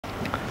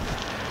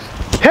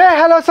Hi,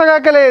 hello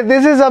Sagakale.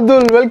 This is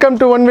Abdul. Welcome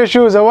to One Way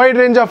Shoes, a wide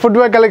range of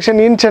footwear collection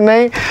in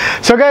Chennai.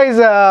 So guys,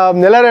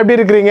 எல்லாரும் எப்படி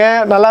இருக்கீங்க?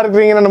 நல்லா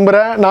இருக்கீங்கன்னு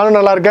நம்புறேன். நானும்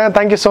நல்லா இருக்கேன்.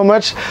 Thank you so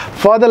much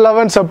for the love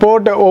and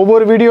support.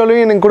 ஒவ்வொரு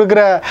வீடியோலயும் எனக்கு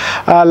கொடுக்குற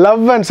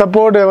love and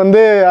support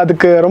வந்து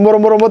அதுக்கு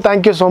ரொம்ப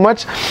thank you so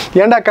much.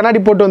 ஏன்டா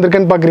கண்ணாடி போட்டு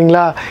வந்திருக்கேன்னு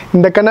பாக்குறீங்களா?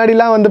 இந்த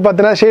கண்ணாடிலாம் வந்து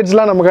பார்த்தீங்கன்னா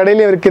ஷேட்ஸ்லாம் நம்ம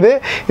கடையிலே இருக்குது.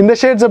 இந்த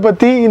ஷேட்ஸை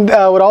பத்தி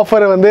ஒரு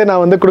ஆஃபர் வந்து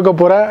நான் வந்து கொடுக்க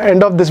போறேன்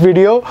end of this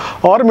video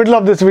or middle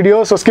of this video.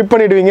 So skip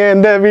பண்ணிடுவீங்க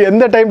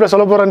எந்த டைம்ல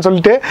சொல்ல போறேன்னு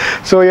சொல்லிட்டு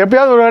ஸோ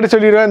எப்பயாவது ஒரு வாட்டி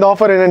சொல்லிடுவேன் இந்த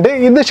ஆஃபர் என்னன்ட்டு.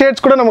 இந்த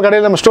ஷேட்ஸ் கூட நம்ம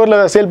கடையில் நம்ம ஸ்டோரில்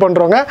சேல்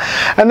பண்ணுறோங்க.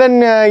 அண்ட் தென்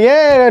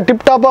ஏன்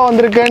டிப் டாப்பாக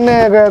வந்திருக்கேன்னு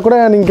கூட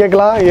நீங்கள்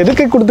கேட்கலாம்.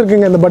 எதுக்கு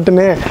கொடுத்துருக்கீங்க இந்த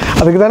பட்டனு?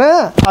 அதுக்கு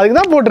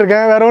தான்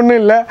போட்டிருக்கேன், வேற ஒன்றும்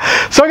இல்லை.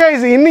 ஸோ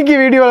கைஸ், இன்னைக்கு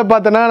வீடியோவில்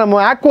பார்த்தோன்னா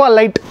நம்ம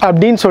Aqualite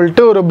அப்படின்னு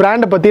சொல்லிட்டு ஒரு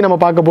பிராண்டை பற்றி நம்ம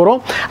பார்க்க போகிறோம்.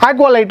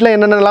 Aqualiteல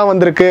என்னென்னலாம்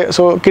வந்திருக்கு,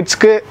 ஸோ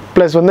கிட்ஸ்க்கு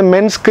ப்ளஸ் வந்து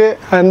மென்ஸ்க்கு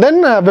and then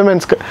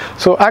விமென்ஸ்க்கு.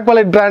 So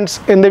Aqualite brands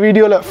இந்த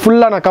வீடியோவில்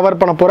ஃபுல்லாக நான் கவர்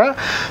பண்ண போகிறேன்.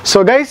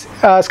 ஸோ கைஸ்,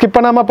 ஸ்கிப்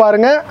பண்ணாமல்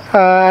பாருங்கள்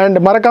அண்ட்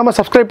மறக்காமல்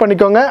சப்ஸ்கிரைப்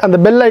பண்ணிக்கோங்க. அந்த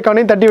பெல்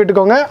ஐக்கானையும் தட்டி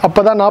விட்டுக்கோங்க.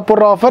 அப்போ தான் நான்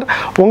போடுற ஆஃபர்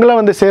உங்களை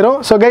வந்து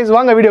சேரும். ஸோ கைஸ்,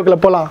 வாங்க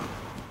வீடியோக்குள்ளே போகலாம்.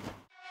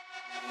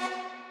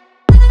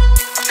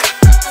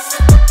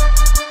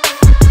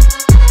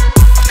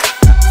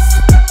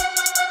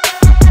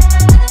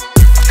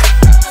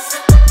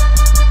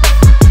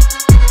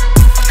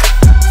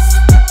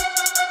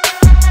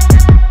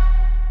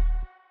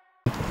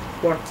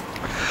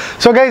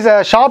 ஸோ கைஸ்,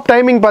 ஷாப்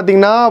டைமிங்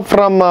பார்த்தீங்கன்னா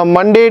from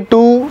Monday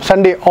to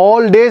Sunday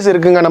all days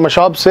இருக்குங்க நம்ம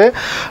ஷாப்ஸு.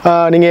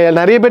 நீங்கள்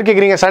நிறைய பேர்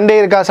கேட்குறீங்க சண்டே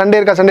இருக்கா.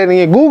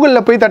 நீங்கள்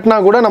கூகுளில் போய் தட்டினா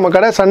கூட நம்ம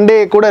கடை சண்டே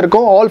கூட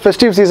இருக்கும். ஆல்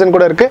ஃபெஸ்டிவ் சீசன்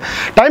கூட இருக்குது.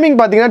 டைமிங்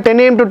பார்த்தீங்கன்னா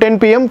 10 AM to 10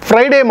 PM.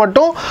 ஃப்ரைடே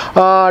மட்டும்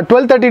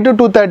 12:30 to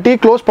 2:30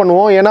 க்ளோஸ்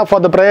பண்ணுவோம், ஏன்னா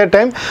for the prayer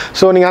time.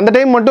 So நீங்கள் அந்த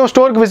டைம் மட்டும்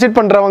ஸ்டோருக்கு விசிட்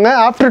பண்ணுறவங்க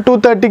ஆஃப்டர்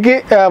 2:30க்கு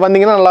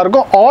வந்தீங்கன்னா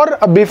நல்லாயிருக்கும். Or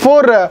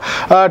before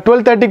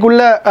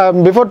 12:30க்குள்ளே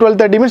before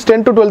 12:30 means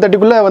 10 to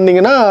 12:30க்குள்ளே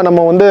வந்தீங்கன்னா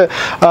நம்ம வந்து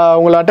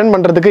உங்களை அட்டன்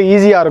பண்ணுறதுக்கு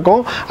ஈஸியாக இருக்கும்.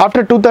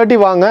 ஆஃப்டர் 2:30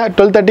 வாங்க.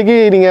 12:30க்கு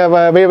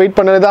நீங்கள் வெயிட்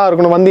பண்ணது தான்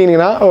இருக்கணும்.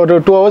 வந்தீங்கன்னா ஒரு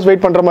 2 hours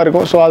வெயிட் பண்ணுற மாதிரி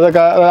இருக்கும். ஸோ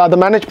அதை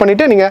மேனேஜ்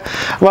பண்ணிவிட்டு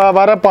நீங்கள்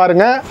வர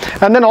பாருங்கள்.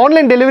 அண்ட் தென்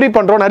ஆன்லைன் டெலிவரி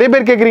பண்ணுறோம். நிறைய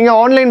பேர் கேட்குறீங்க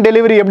ஆன்லைன்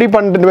டெலிவரி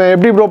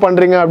எப்படி ப்ரோ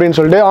பண்ணுறீங்க அப்படின்னு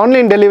சொல்லிட்டு.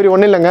 ஆன்லைன் டெலிவரி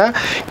ஒன்றும் இல்லைங்க.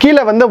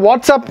 கீழே வந்து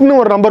வாட்ஸ்அப்னு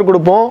ஒரு நம்பர்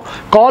கொடுப்போம்,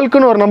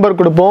 கால்க்குன்னு ஒரு நம்பர்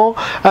கொடுப்போம்.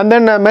 அண்ட்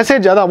தென்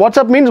மெசேஜ், அதான்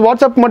வாட்ஸ்அப் மீன்ஸ்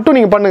வாட்ஸ்அப் மட்டும்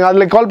நீங்கள் பண்ணுங்கள்.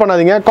 அதில் கால்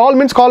பண்ணாதீங்க. கால்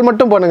மீன்ஸ் கால்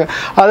மட்டும் பண்ணுங்கள்.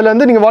 அதில்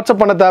வந்து நீங்கள்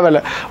வாட்ஸ்அப் பண்ண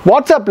தேவையில்லை.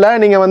 வாட்ஸ்அப்பில்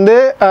நீங்கள் வந்து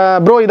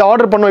ப்ரோ இதை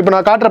ஆர்டர் பண்ணுவோம், இப்போ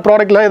நான் காட்டுற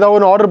ப்ராடக்ட்டில் ஏதாவது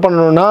ஒன்று ஆர்டர்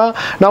பண்ணணும்னா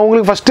நான்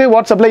உங்களுக்கு ஃபஸ்ட்டு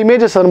வாட்ஸ்அப்பில்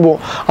இமேஜஸ் அனுப்புவோம்.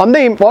 அந்த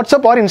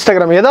வாட்ஸ்அப் ஆர்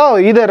இன்ஸ்டாகிராம்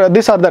ஏதாவது இதர்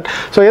திஸ் ஆர் தட்.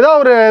 ஸோ ஏதாவது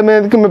ஒரு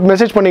இதுக்கு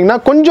மெசேஜ் பண்ணிங்கன்னா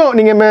கொஞ்சம்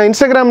நீங்கள்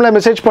இன்ஸ்டாகிராமில்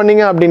மெசேஜ்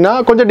பண்ணீங்க அப்படின்னா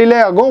கொஞ்சம் டிலே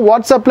ஆகும்.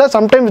 வாட்ஸ்அப்பில்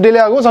சம்டைம்ஸ் டிலே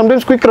ஆகும்,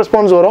 சம்டைம்ஸ் குயிக்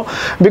ரெஸ்பான்ஸ் வரும்.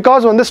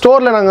 பிகாஸ் வந்து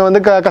ஸ்டோரில் நாங்கள்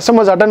வந்து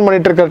கஸ்டமர்ஸ் அட்டன்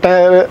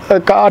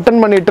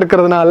பண்ணிட்டு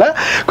இருக்கிறதுனால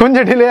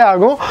கொஞ்சம் டிலே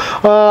ஆகும்.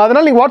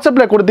 அதனால் நீங்கள்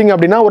வாட்ஸ்அப்பில் கொடுத்தீங்க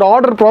அப்படின்னா ஒரு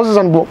ஆர்டர் ப்ராசஸ்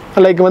அனுப்புவோம்.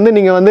 லைக் வந்து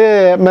நீங்கள் வந்து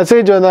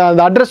மெசேஜ்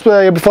அந்த அட்ரஸ்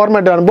எப்படி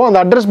ஃபார்மேட் அனுப்புவோம்.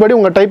 அந்த அட்ரஸ் படி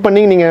உங்கள் டைப்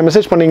பண்ணி நீங்கள்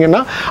மெசேஜ்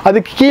பண்ணிங்கன்னா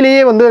அதுக்கு கீழேயே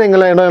வந்து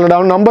என்னோட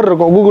நம்பர்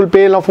இருக்கும். கூகுள்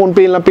பே இல்லை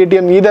ஃபோன்பே இல்லை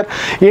பேடிஎம் இதர்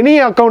எனி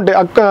அக்கௌண்ட்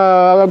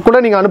கூட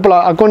நீங்கள்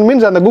அனுப்பலாம். அக்கௌண்ட்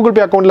மீன்ஸ் அந்த கூகுள்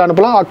பே அக்கௌண்ட்டில்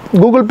அனுப்பலாம்.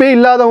 கூகுள் பே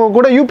இல்லாதவங்க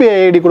கூட யூபிஐ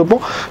ஐடி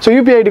கொடுப்போம். ஸோ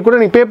யூபிஐ ஐடி கூட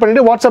நீங்கள் பே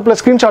பண்ணிவிட்டு வாட்ஸ்அப்பில்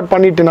ஸ்க்ரீன்ஷாட்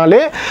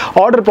பண்ணிட்டுனாலே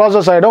ஆர்டர்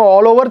ப்ராசஸ் ஆகிடும்.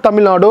 ஆல் ஓவர்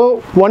தமிழ்நாடு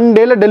 1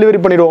 டேயில்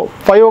டெலிவரி பண்ணிவிடுவோம்.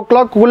 5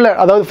 o'clock,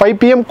 அதாவது 5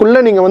 PM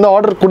நீங்கள் வந்து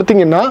ஆர்டர்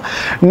கொடுத்தீங்கன்னா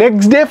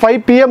next day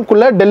 5 PM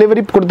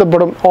delivery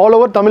கொடுத்தப்படும் all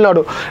over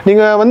Tamil Nadu.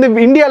 நீங்கள் வந்து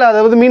இந்தியாவில்,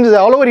 அதாவது மீன்ஸ்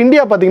ஆல் ஓவர்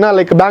இந்தியா பார்த்தீங்கன்னா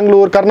லைக்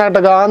பெங்களூர்,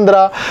 கர்நாடகா,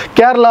 ஆந்திரா,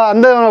 கேரளா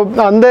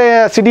அந்த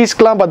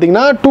சிட்டிஸ்க்கெலாம்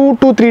பார்த்தீங்கன்னா 2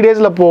 to 3 days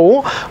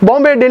போகும்.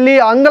 பாம்பே, டெல்லி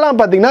அங்கெல்லாம்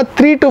பார்த்தீங்கன்னா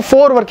 3 to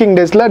 4 working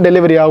days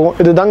டெலிவரி ஆகும்.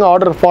 இதுதாங்க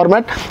order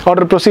format,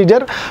 order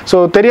procedure. So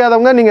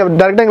தெரியாதவங்க நீங்கள்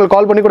டேரெக்டாக எங்களுக்கு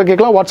கால் பண்ணி கூட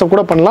கேட்கலாம், வாட்ஸ்அப்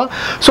கூட பண்ணலாம்.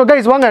 ஸோ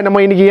கைஸ், வாங்க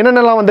நம்ம இன்னைக்கு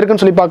என்னென்னலாம்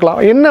வந்திருக்குன்னு சொல்லி பார்க்கலாம்.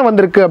 என்ன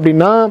வந்திருக்கு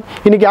அப்படின்னா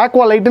இன்னைக்கு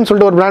Aqualiteன்னு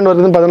சொல்லிட்டு ஒரு பிராண்ட்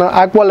வருதுன்னு பார்த்தீங்கன்னா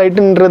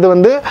Aqualiteன்றது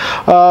வந்து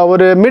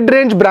ஒரு மிட்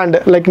ரேஞ்ச் பிராண்டு.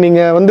 லைக்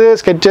நீங்கள் வந்து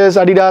ஸ்கெச்சஸ்,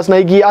 அடிடாஸ்,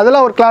 நைக்கி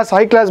அதெல்லாம் ஒரு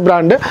ஹை கிளாஸ்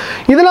பிராண்டு.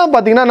 இதெல்லாம்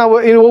பார்த்தீங்கன்னா நான்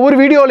ஒவ்வொரு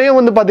வீடியோலையும்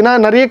வந்து பார்த்தீங்கன்னா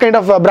நிறைய கைண்ட்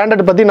ஆஃப்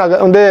பிராண்டட் பற்றி நான்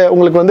வந்து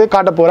உங்களுக்கு வந்து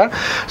காட்ட போகிறேன்.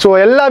 ஸோ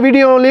எல்லா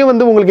வீடியோலையும்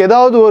வந்து உங்களுக்கு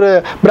ஏதாவது ஒரு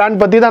பிராண்ட்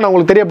பற்றி தான் நான்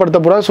உங்களுக்கு தெரியப்படுத்த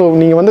போகிறேன். ஸோ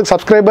நீங்கள் வந்து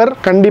சப்ஸ்கிரைபர்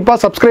கண்டிப்பாக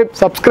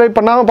சப்ஸ்கிரைப்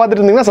பண்ணாமல்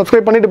பார்த்துட்டு இருந்தீங்கன்னா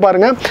சப்ஸ்கிரைப் பண்ணிட்டு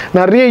பாருங்கள்.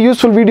 நிறைய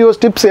யூஸ்ஃபுல் வீடியோஸ்,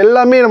 டிப்ஸ்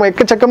எல்லாமே நம்ம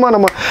எக்கச்சக்கமாக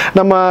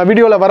நம்ம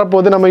வீடியோவில்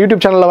வரப்போகுது, நம்ம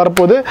யூடியூப் சேனலில்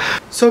வரப்போகுது.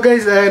 ஸோ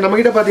கைஸ்,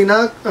 நம்மகிட்ட பார்த்தீங்கன்னா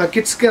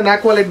கிட்ஸ்க்கு அந்த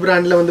Aqualite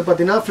பிராண்டில் வந்து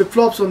பார்த்தீங்கன்னா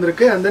ஃப்ளிப்ஃப்ளாப்ஸ்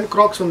வந்துருக்கு அண்ட் தென்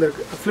க்ராக்ஸ்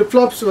வந்துருக்கு.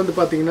 ஃப்ளிப்ஃப்ளாப்ஸ் வந்து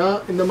பார்த்தீங்கன்னா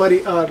இந்த மாதிரி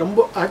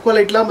ரொம்ப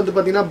Aqualiteலாம் வந்து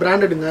பார்த்தீங்கன்னா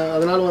பிராண்டடுங்க.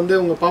 அதனால் வந்து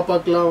உங்கள்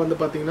பாப்பாக்கெலாம் வந்து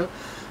பார்த்தீங்கன்னா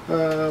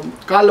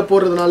காலில்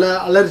போடுறதுனால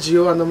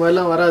அலர்ஜியோ அந்த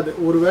மாதிரிலாம் வராது.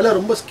 ஒரு வேளை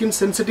ரொம்ப ஸ்கின்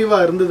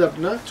சென்சிட்டிவாக இருந்தது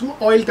அப்படின்னா சும்மா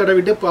ஆயில்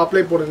தடவிட்டு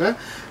அப்ளை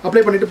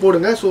பண்ணிவிட்டு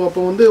போடுங்க. ஸோ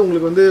அப்போ வந்து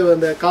உங்களுக்கு வந்து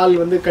அந்த கால்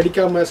வந்து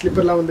கடிக்காமல்,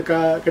 ஸ்லிப்பர்லாம் வந்து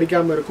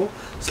கடிக்காமல் இருக்கும்.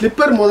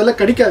 ஸ்லிப்பர் முதல்ல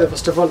கடிக்காது.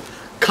 ஃபர்ஸ்ட் ஆஃப் ஆல்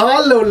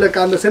காலில் உள்ள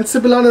அந்த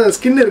சென்சிபிளான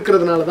ஸ்கின்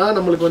இருக்கிறதுனால தான்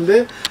நம்மளுக்கு வந்து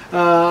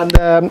அந்த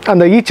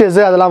அந்த ஈச்சஸ்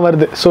அதெல்லாம்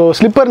வருது. ஸோ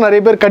ஸ்லிப்பர் நிறைய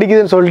பேர்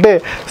கடிக்குதுன்னு சொல்லிட்டு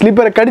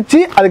ஸ்லிப்பரை கடிச்சு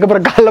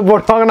அதுக்கப்புறம் காலில்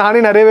போடுவாங்க.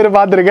 நானே நிறைய பேர்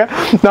பார்த்துருக்கேன்.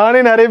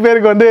 நானே நிறைய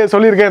பேருக்கு வந்து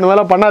சொல்லியிருக்கேன் இந்த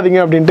மாதிரிலாம் பண்ணாதீங்க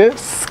அப்படின்ட்டு.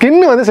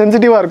 ஸ்கின் வந்து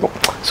சென்சிட்டிவாக இருக்கும்.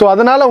 ஸோ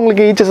அதனால்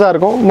உங்களுக்கு ஈச்சஸாக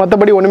இருக்கும்,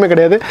 மற்றபடி ஒன்றுமே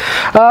கிடையாது.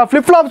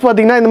 ஃப்ளிப்ஃப்ளாப்ஸ்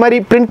பார்த்தீங்கன்னா இந்த மாதிரி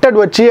பிரிண்டட்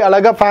வச்சு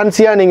அழகாக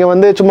ஃபேன்சியாக நீங்கள்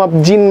வந்து சும்மா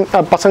ஜீன்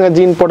பசங்க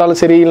ஜீன் போட்டாலும்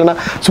சரி, இல்லைனா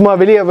சும்மா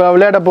வெளியே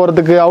விளையாட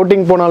போகிறதுக்கு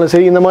அவுட்டிங் போனாலும்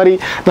சரி, இந்த மாதிரி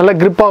நல்ல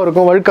கிரிப்பாக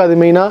இருக்கும், வழுக்காது.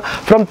 மெயினாக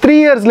ஃப்ரம் 3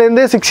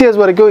 இயர்ஸ்லேருந்து 6 இயர்ஸ்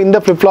வரைக்கும் இந்த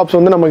ஃப்ளிப்ஃப்ளாப்ஸ்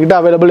வந்து நம்மகிட்ட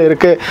அவைலபிள்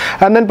இருக்குது.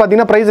 அண்ட் தென்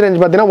பார்த்தீங்கன்னா ப்ரைஸ் ரேஞ்ச்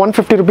பார்த்தீங்கன்னா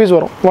 150 ருபீஸ்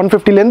வரும்.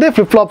 150லேருந்து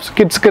ஃப்ளிப்ஃப்ளாப்ஸ்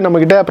கிட்ஸ்க்கு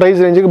நம்மகிட்ட ப்ரைஸ்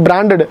ரேஞ்சுக்கு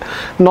பிராண்டட்,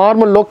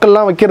 நார்மல்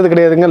லோக்கல்லாம் வைக்கிறது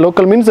கிடையாதுங்க.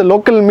 லோக்கல்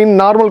மீன்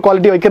நார்மல்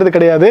குவாலிட்டி வைக்கிறது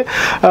கிடையாது.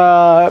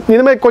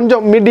 இதுமாதிரி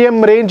கொஞ்சம் மீடியம்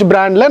ரேஞ்ச்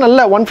பிராண்டில் நல்ல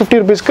 150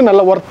 ருபீஸ்க்கு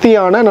நல்ல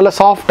ஒர்த்தியான நல்ல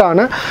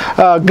சாஃப்டான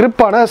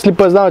கிரிப்பான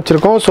ஸ்லிப்பர்ஸ் தான்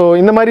வச்சுருக்கோம். ஸோ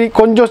இந்த மாதிரி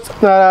கொஞ்சம்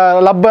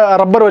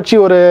ரப்பர் வச்சு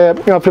ஒரு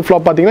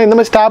ஃப்ளிப்ஃப்ளாப் பார்த்தீங்கன்னா இந்த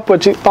மாதிரி ஸ்டாப்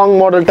வச்சு டாங்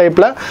மாடல்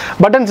டைப்பில்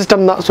பட்டன்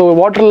சிஸ்டம் தான். ஸோ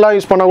வாட்டர்லாம்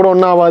யூஸ் பண்ணால் கூட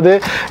ஒன்றும் ஆகாது.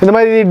 இந்த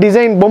மாதிரி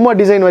டிசைன் பொம்மை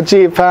டிசைன் வச்சு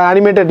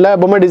அனிமேட்டடில்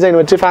பொம்மை டிசைன்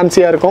வச்சு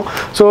ஃபேன்சியாக இருக்கும்.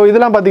 ஸோ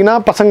இதெல்லாம் பார்த்தீங்கன்னா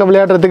பசங்க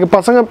விளையாடுறதுக்கு,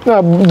 பசங்க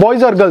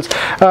பாய்ஸ் ஆர் கேர்ள்ஸ்,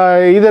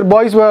 இதர்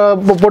பாய்ஸ்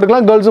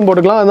போட்டுக்கலாம் கேர்ள்ஸும்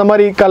போட்டுக்கலாம். அந்த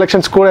மாதிரி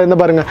கலெக்ஷன்ஸ் கூட இந்த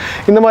பாருங்கள்,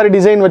 இந்த மாதிரி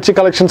டிசைன் வச்சு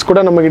கலெக்ஷன்ஸ்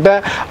கூட நம்மக்கிட்ட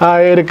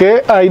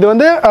இருக்குது. இது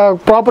வந்து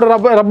ப்ராப்பர்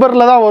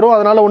ரப்பரில் தான் வரும்,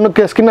 அதனால் ஒன்றும்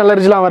ஸ்கின்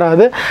அலர்ஜிலாம்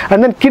வராது.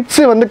 அண்ட் தென்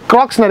கிட்ஸு வந்து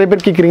கிராக்ஸ் நிறைய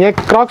பேர் கேட்குறீங்க.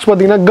 கிராக்ஸ்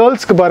பார்த்தீங்கன்னா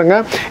கேர்ள்ஸ்க்கு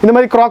பாருங்கள் இந்த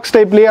மாதிரி கிராக்ஸ்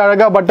டைப்லேயே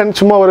அழகாக பட்டன்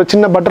சும்மா ஒரு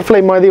சின்ன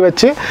பட்டர்ஃப்ளை மாதிரி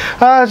வச்சு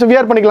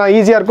வியர் பண்ணிக்கலாம்.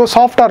 ஈஸியாக இருக்கும்,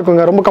 சாஃப்டாக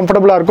இருக்குங்க, ரொம்ப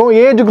கம்ஃபர்டபுளாக இருக்கும்.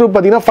 ஏஜ் குரூப்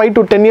பார்த்தீங்கன்னா 5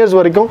 to 10 இயர்ஸ்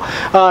வரைக்கும்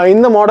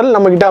இந்த மாடல்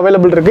நம்மக்கிட்ட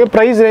அவைலபிள் இருக்குது.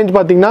 ப்ரைஸ் ரேஞ்ச்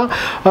பார்த்தீங்கன்னா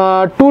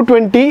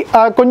 220,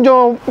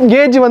 கொஞ்சம்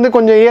ஏஜ் வந்து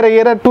கொஞ்சம் ஏற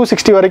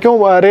 260 வரைக்கும்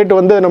ரேட்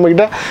வந்து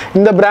நம்மக்கிட்ட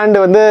இந்த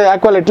பிராண்டு வந்து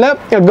ஆக்வாலைட்டில்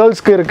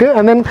கேர்ள்ஸ்க்கு இருக்குது.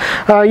 அண்ட் தென்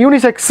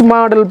யூனிசெக்ஸ்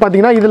மாடல்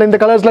பார்த்தீங்கன்னா இதில் இந்த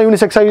கலர்ஸ்லாம்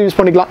யூனிசெக்ஸாக யூஸ்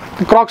பண்ணிக்கலாம்.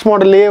 கிராக்ஸ்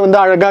மாடல்லையே வந்து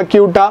அழகாக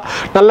க்யூட்டாக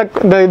நல்ல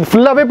இது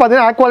ஃபுல்லாகவே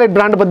பார்த்தீங்கன்னா ஆக்வாலைட்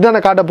பிராண்டை பற்றி தான்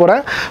நான் காட்ட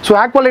போகிறேன். ஸோ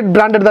ஆக்வாலைட்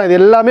பிராண்டட் தான், இது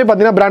எல்லாமே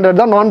பார்த்தீங்கன்னா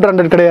பிராண்டட் தான், நான்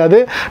பிராண்டட் கிடையாது.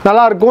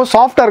 நல்லாயிருக்கும்,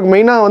 சாஃப்டாக இருக்கும்.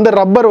 மெயினாக வந்து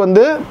ரப்பர்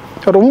வந்து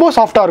ரொம்ப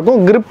சாஃப்டாக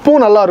இருக்கும்,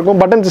 கிரிப்பும் நல்லா இருக்கும்,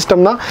 பட்டன்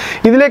சிஸ்டம் தான்.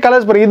 இதிலே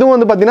கலர்ஸ் பாருங்கள், இதுவும்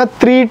வந்து பார்த்தீங்கன்னா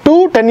 3 to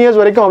 10 இயர்ஸ்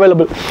வரைக்கும்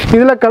அவைலபிள்.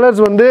 இதில்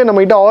கலர்ஸ் வந்து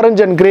நம்மகிட்ட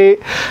orange and grey,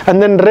 and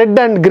then red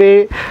and grey,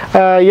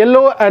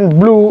 yellow and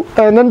blue,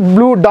 and then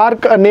blue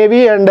dark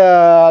navy and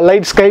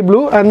light sky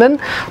blue, and then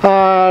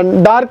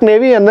dark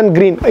navy and then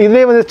green.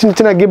 இதே வந்து சின்ன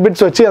சின்ன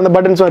கிப்பிட்ஸ் வச்சு அந்த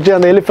பட்டன்ஸ் வச்சு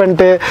அந்த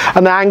எலிஃபென்ட்டு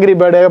அந்த ஆங்கிரி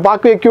பேர்டு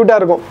பார்க்கவே க்யூட்டாக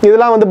இருக்கும்.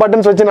 இதெல்லாம் வந்து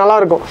பட்டன்ஸ் வச்சு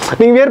நல்லாயிருக்கும்.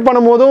 நீங்கள் வேர்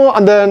பண்ணும் போதும்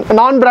அந்த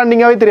நான்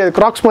பிராண்டிங்காகவே தெரியாது,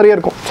 கிராக்ஸ் மாதிரியே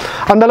இருக்கும்.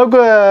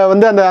 அந்தளவுக்கு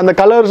வந்து அந்த அந்த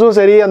கலர்ஸும்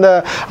சரி அந்த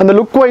அந்த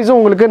லுக் வைஸும்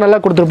உங்களுக்கு நல்லா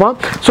கொடுத்துருப்பான்.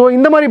 ஸோ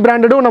இந்த மாதிரி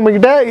பிராண்டடும்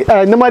நம்மக்கிட்ட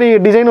இந்த மாதிரி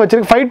டிசைன்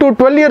வச்சிருக்கு. 5 to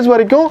 12 இயர்ஸ்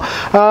வரைக்கும்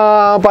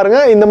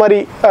பாருங்கள் இந்த மாதிரி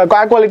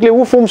ஆக்வாலிட்டிலே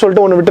ஊஃபும்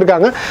சொல்லிட்டு ஒன்று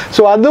விட்டுருக்காங்க.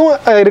 ஸோ அதுவும்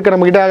இருக்குது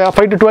நம்மக்கிட்ட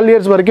 5 to 12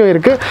 இயர்ஸ் வரைக்கும்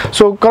இருக்குது.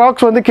 ஸோ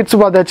கிராக்ஸ் வந்து கிட்ஸ்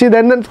பார்த்தாச்சு.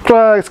 தென்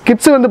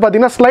கிட்ஸ் வந்து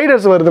பார்த்தீங்கன்னா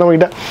ஸ்லைடர்ஸ் வருது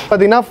நம்மக்கிட்ட.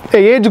 பார்த்தீங்கன்னா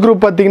ஏஜ்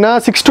குரூப் பார்த்தீங்கன்னா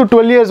 6 to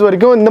 12 இயர்ஸ்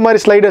வரைக்கும் இந்த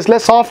மாதிரி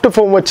ஸ்லைடர்ஸில் சாஃப்ட்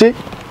ஃபோம் வச்சு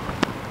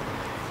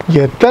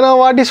எத்தனை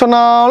வாட்டி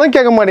சொன்னாலும்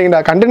கேட்க மாட்டீங்கடா.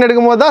 கண்டென்ட்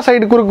எடுக்கும்போது தான்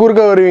சைடு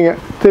குறுக்க வருவீங்க.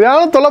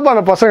 தெரியாத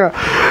தொலைப்பான பசங்க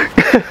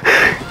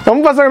நம்ம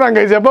பசங்க தான்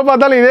கைஸ், எப்போ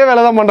பார்த்தாலும் இதே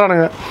வேலை தான்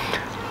பண்ணுறானுங்க.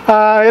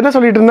 என்ன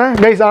சொல்லிட்டு இருந்தேன்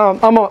கைஸ்?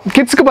 ஆமாம்,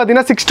 கிட்ஸ்க்கு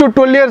பார்த்தீங்கன்னா 6 to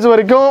 12 இயர்ஸ்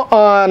வரைக்கும்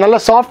நல்ல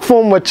சாஃப்ட்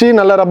ஃபோம் வச்சு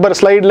நல்ல ரப்பர்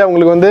ஸ்லைடில்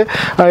உங்களுக்கு வந்து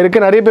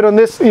இருக்குது. நிறைய பேர்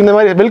வந்து இந்த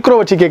மாதிரி வெல்க்ரோ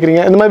வச்சு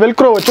கேட்குறீங்க. இந்த மாதிரி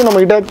வெல்க்ரோ வச்சு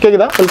நம்மகிட்ட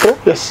கேட்குதா? வெல்க்ரோ,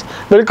 எஸ்,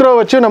 வெல்க்ரோ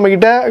வச்சு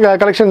நம்மகிட்ட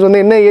கலெக்ஷன்ஸ்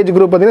வந்து என்ன ஏஜ்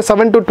குரூப் பார்த்தீங்கன்னா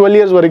 7 to 12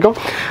 இயர்ஸ் வரைக்கும்.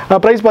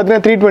 ப்ரைஸ்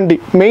பார்த்தீங்கன்னா 320.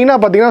 மெயினாக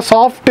பார்த்தீங்கன்னா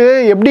சாஃப்ட்டு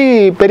எப்படி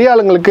பெரிய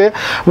ஆளுங்களுக்கு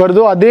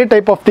வருதோ அதே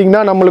டைப் ஆஃப் திங்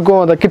தான்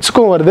நம்மளுக்கும் அந்த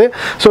கிட்ஸ்க்கும் வருது.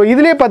 ஸோ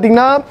இதிலே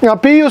பார்த்தீங்கன்னா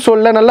பியூ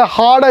சோலில் நல்லா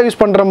ஹார்டாக யூஸ்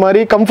பண்ணுற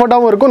மாதிரி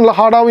கம்ஃபர்ட்டாகவும் இருக்கும், நல்லா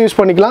ஹார்டாகவும் யூஸ்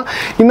பண்ணிக்கலாம்.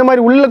 இந்த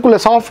மாதிரி உள்ளக்குள்ளே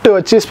சாஃப்ட்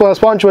வச்சு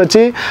ஸ்பாஞ்ச்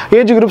வச்சு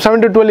age group 7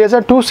 to 12 years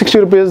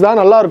 260 rupees தான்.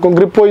 நல்லாயிருக்கும்,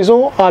 கிரிப்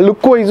வைஸும்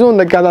லுக் வைஸும்.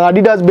 இந்த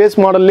அடிடாஸ் பேஸ்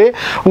மாடல்லே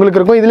உங்களுக்கு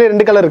இருக்கும். இதிலே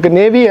 2 கலர் இருக்குது,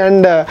 நேவி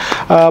அண்ட்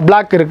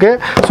பிளாக் இருக்குது.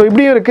 ஸோ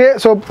இப்படியும் இருக்குது.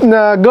 ஸோ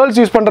கேர்ள்ஸ்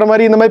யூஸ் பண்ணுற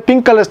மாதிரி இந்த மாதிரி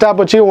பிங்க் கலர்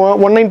ஸ்டாப் வச்சு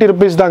 190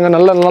 ருபீஸ் தாங்க.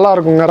 நல்லா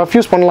இருக்குங்க, ரஃப்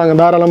யூஸ் பண்ணலாங்க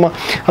தாராளமாக.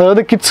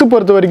 அதாவது கிட்ஸு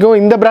பொறுத்த வரைக்கும்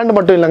இந்த பிராண்ட்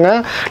மட்டும் இல்லைங்க,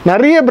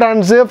 நிறைய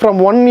பிராண்ட்ஸு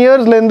ஃப்ரம் 1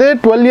 இயர்ஸ்லேருந்து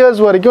 12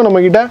 இயர்ஸ் வரைக்கும்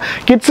நம்மக்கிட்ட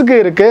கிட்ஸுக்கு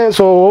இருக்குது.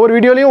 ஸோ ஒவ்வொரு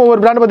வீடியோலையும்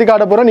ஒவ்வொரு பிராண்ட் பற்றி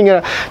காட்ட போகிறோம்.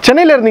 நீங்கள்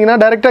சென்னையில் இருந்தீங்கன்னா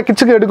டேரெக்டாக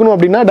கிட்ஸுக்கு எடுக்கணும்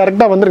அப்படின்னா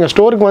டேரெக்டாக வந்துருங்க,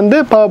 ஸ்டோருக்கு வந்து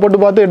போட்டு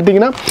பார்த்து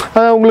எடுத்திங்கன்னா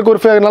உங்களுக்கு ஒரு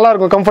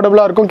நல்லாயிருக்கும்,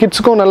 கம்ஃபர்டபுளாக இருக்கும்,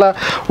 கிட்ஸுக்கும் நல்லா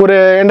ஒரு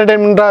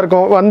என்டர்டைன்மெண்ட்டாக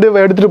இருக்கும். வந்து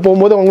எடுத்துகிட்டு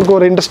போகும்போது உங்களுக்கு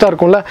ஒரு இன்ட்ரெஸ்ட்டாக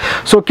இருக்கும்ல.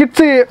 ஸோ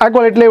கிட்ஸு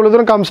ஆக்வாலிட்டியில் இவ்வளோ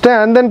தூரம் காமிச்சிட்டேன்.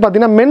 அண்ட் தென்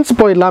பார்த்தீங்கன்னா மென்ஸ்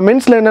போயிடலாம்.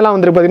 மென்ஸில் என்னெல்லாம்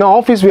வந்துருக்கு பார்த்தீங்கன்னா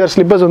ஆஃபீஸ் வியர்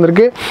ஸ்லிப்பர்ஸ்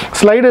வந்திருக்கு,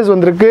 ஸ்லைடர்ஸ்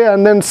வந்திருக்கு,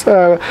 அண்ட் தென்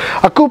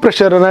அக்கு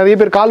ப்ரெஷர், நிறைய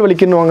பேர் கால்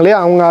வலிக்குன்னு இல்லையா,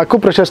 அவங்க அக்கு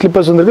ப்ரெஷர்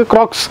ஸ்லிப்பர்ஸ் வந்திருக்கு,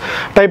 கிராக்ஸ்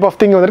டைப் ஆஃப்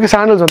திங் வந்திருக்கு,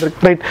 சாண்டல்ஸ்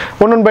வந்திருக்கு. ரைட்,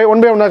 ஒன் பை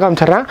ஒன்னாக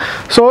காமிச்சிட்றேன்.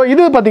 ஸோ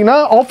இது பார்த்தீங்கன்னா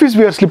ஆஃபீஸ்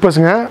வியர்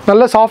ஸ்லிப்பர்ஸுங்க,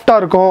 நல்ல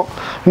சாஃப்டாக இருக்கும்.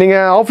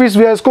 நீங்கள் ஆஃபீஸ்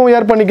வியர்ஸ்க்கும்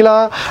வேர்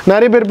பண்ணிக்கலாம்.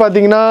 நிறைய பேர்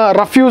பார்த்தீங்கன்னா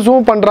ரஃப்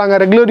யூஸும் பண்ணுறாங்க,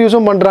 ரெகுலர்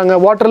யூஸும் பண்ணுறாங்க,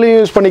 வாட்டர்லையும்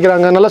யூஸ்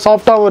பண்ணிக்கிறாங்க, நல்லா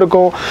சாஃப்டாகவும்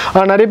இருக்கும்.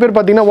 நிறைய பேர்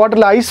பார்த்தீங்கன்னா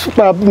வாட்டரில் ஐஸ்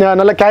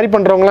நல்லா கேரி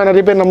பண்ணுறவங்களாம்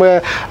நிறைய பேர் நம்ம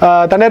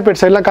தனியார்பேட்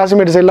சைட்லாம்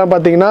காசிமேட் சைட்லாம்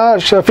பார்த்தீங்கன்னா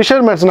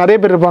ஃபிஷர்மேன்ஸ் நிறைய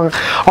பேர் இருப்பாங்க.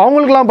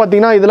 அவங்களுக்குலாம்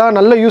பார்த்தீங்கன்னா இதெல்லாம்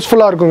நல்ல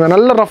யூஸ்ஃபுல்லாக இருக்குங்க.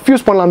 நல்ல ரஃப்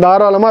யூஸ் பண்ணலாம்,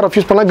 தாராளமாக ரஃப்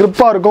யூஸ் பண்ணலாம்,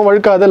 கிரிப்பாக இருக்கும்,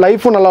 வழுக்காது,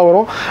 லைஃபும் நல்லா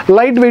வரும்,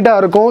 லைட்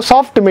வெயிட்டாக இருக்கும்,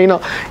 சாஃப்ட்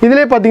மெயினாக.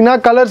 இதிலே பார்த்தீங்கன்னா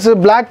கலர்ஸ்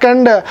பிளாக்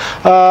அண்ட்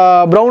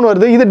ப்ரௌன்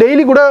வருது. இது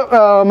டெய்லி கூட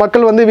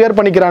மக்கள் வந்து வியர்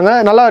பண்ணிக்கிறாங்க,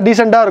 நல்லா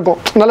டீசெண்டாக இருக்கும்,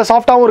 நல்லா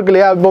சாஃப்டாகவும் இருக்கு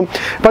இல்லையா. இப்போ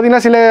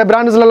பார்த்தீங்கன்னா சில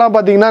பிராண்ட்ஸ்லாம்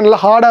பார்த்தீங்கன்னா நல்லா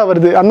ஹார்டாக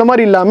வருது, அந்த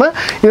மாதிரி இல்லாமல்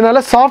இது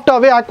நல்லா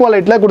சாஃப்டாகவே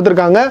ஆக்வாலைட்டில்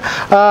கொடுத்துருக்காங்க.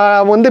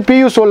 வந்து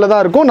பியூ சோலில்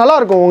தான் இருக்கும்,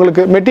 நல்லாயிருக்கும்,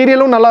 உங்களுக்கு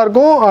மெட்டீரியலும்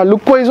நல்லாயிருக்கும்,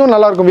 லுக் வைஸும்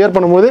நல்லாயிருக்கும் வியர்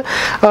பண்ணும்போது.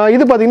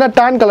 இது பார்த்தீங்கன்னா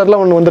டேன் கலரில்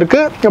ஒன்று வந்திருக்கு,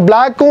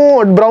 பிளாக்கும்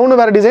ப்ரௌனும்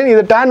வேறு டிசைன்,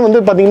 இது டேன் வந்து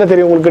பார்த்தீங்கன்னா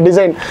தெரியும் உங்களுக்கு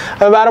டிசைன்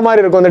வேறு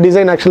மாதிரி இருக்கும் அந்த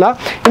டிசைன்.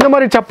 ஆக்சுவலாக இந்த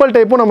மாதிரி செப்பல்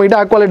டைப்பும் நம்மகிட்ட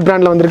ஆக்வாலைட்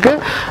பிராண்டில் வந்திருக்கு.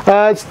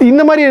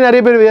 இந்த மாதிரி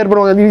நிறைய பேர் வியர்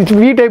பண்ணுவாங்க.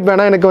 வி டைப்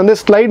வேணால் எனக்கு வந்து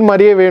ஸ்லைட்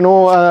மாதிரியே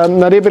வேணும்,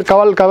 நிறைய பேர்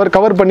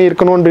கவர் பண்ணி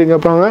இருக்கணும்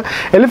அப்படிங்கிறப்பாங்க.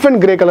 எலிஃபென்ட்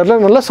கிரே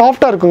கலரில் நல்லா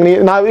சாஃப்டாக இருக்குங்க.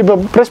 நான் இப்போ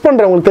ப்ரெஸ்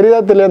பண்ணுறேன், உங்களுக்கு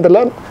தெரியாத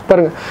தெரியல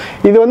பாருங்கள்.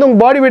 இது வந்து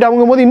உங்கள் பாடி வெயிட்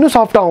ஆகும் போது இன்னும்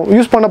சாஃப்டாகும்,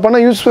 யூஸ் பண்ண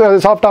யூஸ்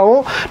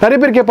சாஃப்டாகும். நிறைய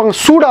பேர் கேட்பாங்க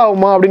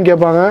சூடாகுமா அப்படின்னு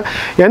கேட்பாங்க.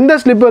 எந்த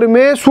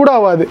ஸ்லிப்பருமே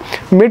சூடாகாது.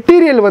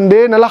 மெட்டீரியல் வந்து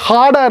நல்லா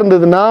ஹார்டாக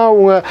இருந்ததுன்னா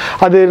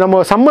அது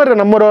நம்ம சம்மர்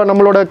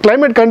நம்மளோட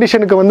கிளைமேட்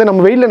கண்டிஷனுக்கு வந்து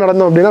நம்ம வெயிலில்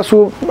நடந்தோம் அப்படின்னா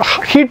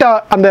ஹீட்டாக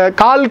அந்த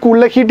காலுக்கு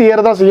உள்ள ஹீட் ஏற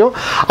தான் செய்யும்.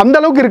 அந்த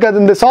அளவுக்கு இருக்காது.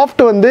 இந்த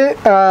சாஃப்ட் வந்து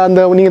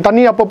அந்த நீங்கள்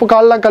தண்ணி அப்பப்போ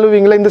கால்லாம்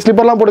கழுவீங்களா, இந்த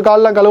ஸ்லிப்பர்லாம் போட்டு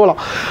கால்லாம்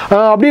கழுவலாம்.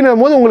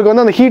 அப்படின்னும் போது உங்களுக்கு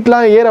வந்து அந்த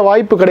ஹீட்லாம் ஏற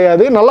வாய்ப்பு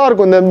கிடையாது.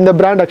 நல்லாயிருக்கும் இந்த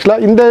பிராண்ட்.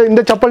 ஆக்சுவலாக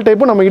இந்த செப்பல்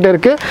டைப்பும் நம்மகிட்ட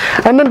இருக்குது.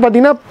 அண்ட் தென்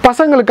பார்த்தீங்கன்னா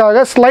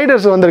பசங்களுக்காக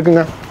ஸ்லைடர்ஸ்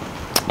வந்துருக்குங்க.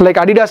 லைக்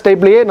அடிடாஸ்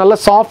டைப்லேயே நல்ல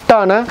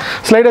சாஃப்டான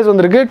ஸ்லைடர்ஸ்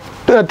வந்துருக்கு.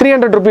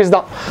 300 rupees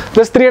தான்,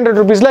 ஜஸ்ட் 300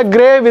 rupeesல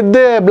கிரே வித்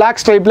பிளாக்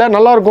ஸ்ட்ரைப்பில்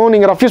நல்லாயிருக்கும்.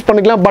 நீங்கள் ரஃப் யூஸ்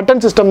பண்ணிக்கலாம்.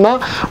 பட்டன் சிஸ்டம் தான்,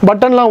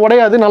 பட்டன்லாம்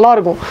உடையாது,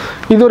 நல்லாயிருக்கும்.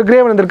 இது ஒரு கிரே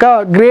வந்திருக்கா.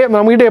 கிரே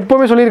நம்மகிட்ட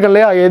எப்போவுமே சொல்லியிருக்கேன்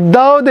இல்லையா,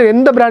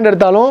 எந்த பிராண்ட்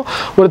எடுத்தாலும்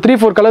ஒரு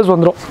 3-4 கலர்ஸ்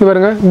வந்துடும். இது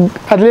பாருங்க,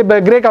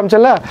 அதுலேயே grey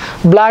காமிச்சல,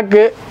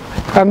 block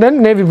and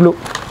then navy blue.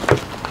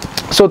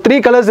 So 3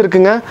 colours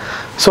இருக்குங்க.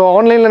 ஸோ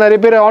ஆன்லைனில் நிறைய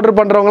பேர் ஆர்டர்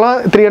பண்ணுறவங்களாம்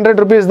 300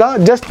 rupees தான்,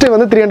 ஜஸ்ட்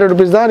வந்து 300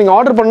 rupees தான். நீங்கள்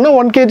ஆர்டர் பண்ணால்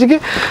 1 kgக்கு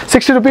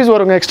 60 rupees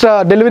வருங்க. எக்ஸ்ட்ரா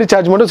டெலிவரி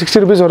சார்ஜ் மட்டும்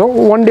 60 rupees வரும்.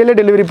 1 டேலே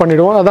டெலிவரி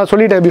பண்ணிவிடுவோம். அதான்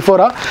சொல்லிட்டேன்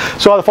பிஃபோராக.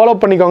 ஸோ அதை ஃபாலோ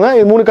பண்ணிக்கோங்க.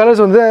 இது 3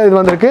 கலர்ஸ் வந்து இது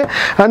வந்திருக்கு.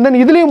 அண்ட் தென்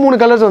இதுலேயும்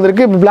 3 கலர்ஸ்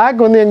வந்திருக்கு. பிளாக்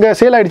வந்து எங்கே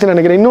சேல் ஆகிடுச்சுன்னு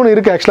நினைக்கிறேன். இன்னொன்று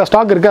இருக்குது, ஆக்சுவலாக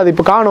ஸ்டாக் இருக்குது, அது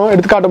இப்போ காணும்,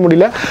 எடுத்து காட்ட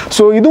முடியல.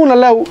 ஸோ இதுவும்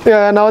நல்ல,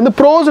 நான் வந்து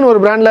ப்ரோஸ்னு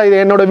ஒரு பிராண்டில் இது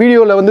என்னோட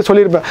வீடியோவில் வந்து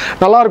சொல்லியிருப்பேன்,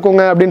 நல்லா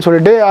இருக்குங்க அப்படின்னு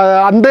சொல்லிட்டு.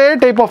 அந்த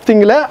டைப் ஆஃப்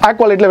திங்கில்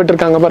ஆக்வாலைட்டில்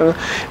விட்டுருக்காங்க பாருங்கள்.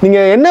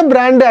 நீங்கள் என்ன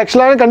பிராண்டு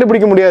ஆக்சுவலாக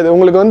கண்டுபிடிக்க முடியாது.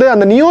 உங்களுக்கு வந்து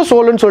அந்த நியோ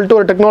சோல்னு சொல்லிட்டு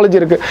ஒரு டெக்னாலஜி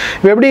இருக்குது.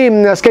 இப்போ எப்படி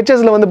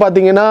ஸ்கெச்சஸில் வந்து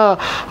பார்த்தீங்கன்னா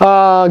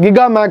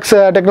கிகா மேக்ஸ்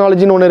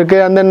டெக்னாலஜின்னு ஒன்று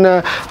இருக்குது, அண்ட் தென்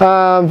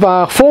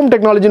ஃபோம்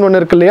டெக்னாலஜின்னு ஒன்று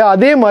இருக்குது இல்லையா,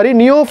 அதே மாதிரி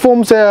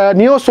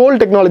நியோ சோல்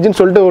டெக்னாலஜின்னு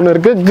சொல்லிட்டு ஒன்று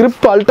இருக்குது.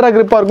 கிரிப் அல்ட்ரா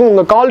கிரிப்பாக இருக்கும்,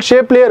 உங்கள் கால்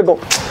ஷேப்லேயே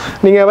இருக்கும்.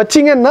 நீங்கள்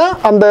வச்சிங்கன்னா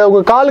அந்த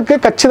உங்கள் காலுக்கு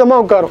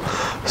கச்சிதமாக உட்காரும்.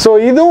 ஸோ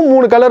இதுவும்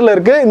 3 கலரில்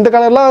இருக்குது. இந்த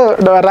கலர்லாம்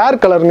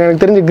ரேர் கலருங்க,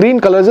 எனக்கு தெரிஞ்சு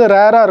க்ரீன் கலர்ஸ்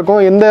ரேராக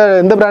இருக்கும்,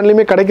 எந்த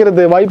பிராண்ட்லையுமே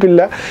கிடைக்கிறது வாய்ப்பு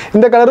இல்லை.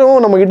 இந்த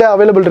கலரும் நம்மக்கிட்ட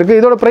அவைலபிள் இருக்குது.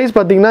 இதோட ப்ரைஸ்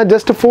பார்த்தீங்கன்னா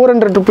ஜஸ்ட்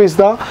 400 rupees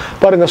தான்.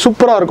 பாருங்கள்,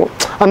 சூப்பராக இருக்கும்.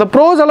 அந்த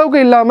ப்ரோஸ் அளவுக்கு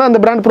இல்லாமல், அந்த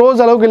பிராண்ட் ப்ரோஸ்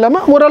அளவுக்கு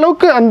இல்லாமல்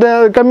ஓரளவுக்கு அந்த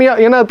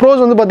கம்மியாக, ஏன்னா ப்ரோஸ்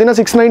வந்து பார்த்தீங்கன்னா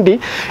 690,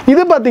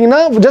 இது பார்த்தீங்கன்னா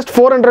ஜஸ்ட்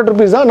 400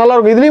 rupees தான்.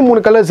 நல்லாயிருக்கும். இதுலேயும்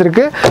 3 கலர்ஸ்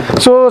இருக்குது.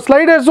 ஸோ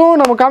ஸ்லைடர்ஸும்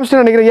நம்ம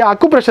காமிச்சிட்டு நினைக்கிறேன்.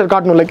 அக்கு ப்ரெஷர்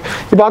காட்டணும். லைக்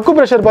இப்போ அக்கு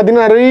ப்ரெஷர்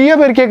பார்த்தீங்கன்னா நிறைய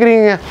பேர்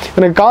கேட்குறீங்க,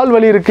 எனக்கு கால்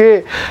வலி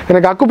இருக்குது,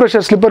 எனக்கு அக்கு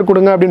ப்ரெஷர் ஸ்லிப்பர்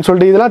கொடுங்க அப்படின்னு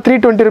சொல்லிட்டு. இதெல்லாம்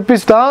 320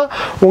 rupees தான்.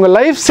 உங்கள்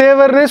லைஃப்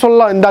சேவர்னே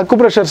சொல்லலாம் இந்த அக்கு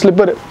ப்ரெஷர்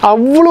ஸ்லிப்பர்.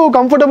 அவ்வளோ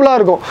கம்ஃபர்டபுளாக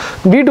இருக்கும்.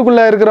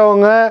 வீட்டுக்குள்ளே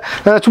இருக்கிறவங்க,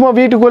 சும்மா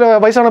வீட்டுக்குள்ளே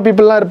வயசான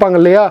பீப்புளெலாம் இருப்பாங்க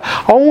இல்லையா,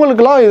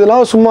 அவங்களுக்குலாம்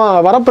இதெல்லாம் சும்மா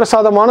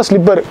வரப்பிரசாதமான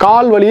ஸ்லிப்பர்.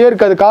 கால் வலியே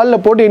இருக்காது,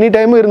 காலில் போட்டு எனி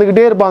டைமும்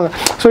இருந்துக்கிட்டே இருப்பாங்க.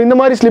 ஸோ இந்த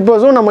மாதிரி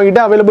ஸ்லிப்பர்ஸும்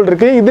நம்மகிட்ட அவைலபிள்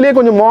இருக்குது. இதுலேயே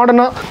கொஞ்சம்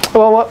மாடர்னாக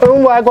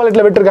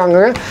ஆக்வாலிட்டியில் விட்டுருக்காங்க.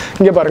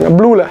 இங்கே பாருங்கள்,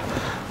 ப்ளூவில்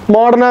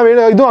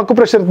மாடர்னாக இதுவும் அக்கு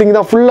ப்ரெஷர் திங்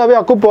தான். ஃபுல்லாகவே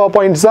அக்கு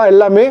பாயிண்ட்ஸ் தான்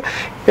எல்லாமே.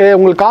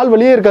 உங்களுக்கு கால்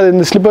வலியே இருக்காது.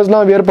 இந்த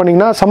ஸ்லிப்பர்ஸ்லாம் வியர்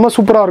பண்ணிங்கன்னா செம்ம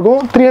சூப்பராக இருக்கும்.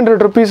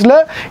 300 rupeesல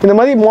இந்த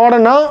மாதிரி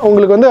மாடர்னாக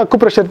உங்களுக்கு வந்து அக்கு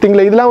ப்ரெஷர்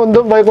திங்கில் இதெல்லாம் வந்து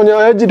கொஞ்சம்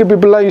ஏஜ்டு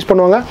பீப்புளெலாம் யூஸ்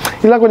பண்ணுவாங்க.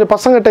 இதெல்லாம் கொஞ்சம்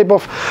பசங்க டைப்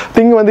ஆஃப்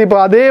திங் வந்து இப்போ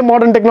அதே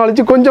மாடர்ன்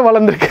டெக்னாலஜி கொஞ்சம்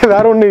வளர்ந்துருக்கு,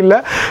 வேறு ஒன்றும் இல்லை.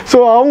 ஸோ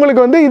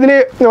அவங்களுக்கு வந்து இதிலே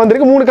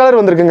வந்திருக்கு. 3 கலர்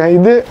வந்திருக்குங்க.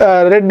 இது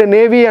red,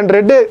 navy and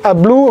red,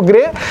 blue,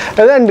 grey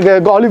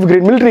and olive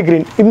green, military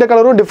green. இந்த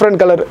கலரும்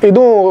டிஃப்ரெண்ட் கலர்.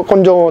 இதுவும்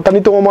கொஞ்சம்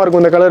தனித்துவமாக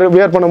இருக்கும் இந்த கலர்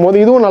வியர் பண்ணும்போது.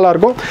 இதுவும்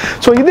நல்லாயிருக்கும்.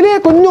 ஸோ இதுலேயே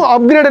கொஞ்சம்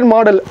அப்கிரேடட்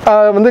மாடல்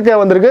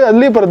வந்திருக்கு.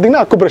 அதுலேயே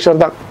பார்த்தீங்கன்னா அக்கு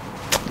ப்ரெஷர் தான்.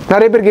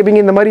 நிறைய பேர்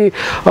கேட்பீங்க, இந்த மாதிரி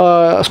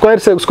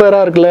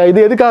ஸ்கொயராக இருக்குல்ல,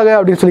 இது எதுக்காக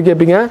அப்படின்னு சொல்லி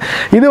கேட்பீங்க.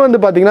 இது வந்து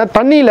பார்த்தீங்கன்னா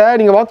தண்ணியில்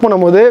நீங்கள் வாக்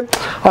பண்ணும்போது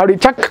அப்படி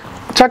சக்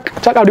சக்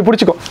சக் அப்படி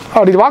பிடிச்சிக்கும்.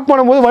 அப்படி வாக்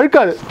பண்ணும்போது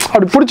வழுக்காது,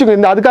 அப்படி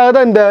பிடிச்சிக்கும். அதுக்காக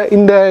தான்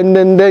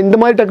இந்த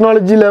மாதிரி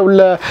டெக்னாலஜியில்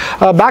உள்ள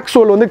பேக்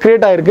சோல் வந்து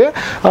கிரியேட் ஆகிருக்கு.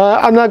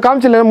 அந்த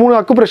காமிச்சில் 3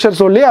 அக்கு ப்ரெஷர்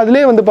சொல்லி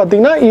அதுலேயே வந்து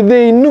பார்த்தீங்கன்னா இது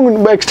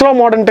இன்னும் எக்ஸ்ட்ரா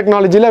மாடர்ன்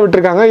டெக்னாலஜியில்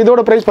விட்டுருக்காங்க.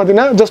 இதோட ப்ரைஸ்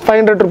பார்த்தீங்கன்னா ஜஸ்ட்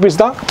 500 rupees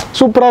தான்.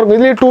 சூப்பராக இருக்கும்.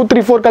 இதுலேயே 2,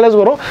 3, 4 கலர்ஸ்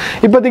வரும்.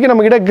 இப்போதைக்கு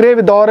நம்மக்கிட்ட கிரே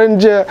வித்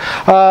ஆரஞ்சு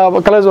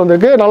கலர்ஸ்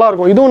வந்திருக்கு.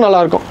 நல்லாயிருக்கும், இதுவும்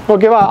நல்லாயிருக்கும்.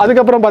 ஓகேவா.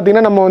 அதுக்கப்புறம்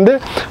பார்த்தீங்கன்னா நம்ம வந்து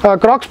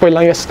கிராக்ஸ்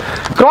போயிடலாம். எஸ்,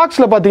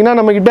 கிராக்ஸில் பார்த்தீங்கன்னா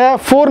நம்மக்கிட்ட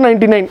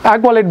 499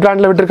 ஆக்வாலைட்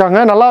பிராண்டில் விட்டுருக்காங்க.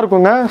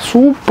 நல்லாயிருக்குங்க,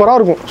 சூப்பராக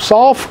இருக்கும்.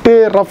 சாஃப்ட்டு,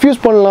 ரஃப்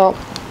யூஸ் பண்ணலாம்.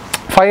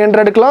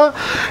 500க்குலாம்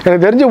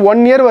எனக்கு தெரிஞ்சு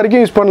 1 இயர்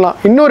வரைக்கும் யூஸ் பண்ணலாம்.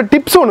 இன்னொரு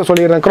டிப்ஸ் ஒன்று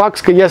சொல்லிடுறேன்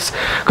க்ராக்ஸ்க்கு. எஸ்,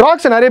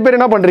 க்ராக்ஸ் நிறைய பேர்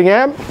என்ன பண்ணுறீங்க,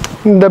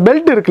 இந்த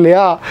பெல்ட் இருக்கு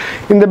இல்லையா,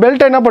 இந்த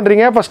பெல்ட்டை என்ன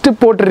பண்ணுறீங்க, ஃபஸ்ட்டு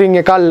போட்டுடுறீங்க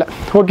காலில்,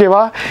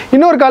 ஓகேவா.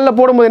 இன்னொரு காலில்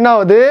போடும்போது என்ன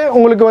ஆகுது,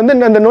 உங்களுக்கு வந்து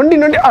அந்த நொண்டி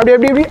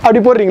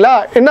அப்படி போடுறீங்களா,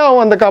 என்ன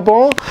ஆகும், அந்த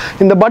காப்போம்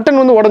இந்த பட்டன்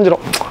வந்து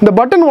உடஞ்சிரும். இந்த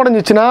பட்டன்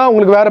உடஞ்சிச்சுன்னா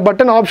உங்களுக்கு வேறு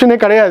பட்டன் ஆப்ஷனே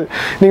கிடையாது.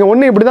 நீங்கள்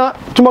ஒன்று இப்படி தான்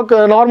சும்மா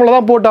நார்மலாக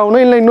தான்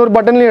போட்டாகணும், இல்லை இன்னொரு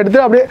பட்டன்லையும் எடுத்து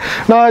அப்படியே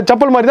நான்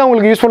சப்பல் மாதிரி தான்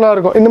உங்களுக்கு யூஸ்ஃபுல்லாக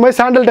இருக்கும். இந்த மாதிரி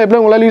சாண்டல் டைப்பில்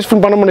உங்களால்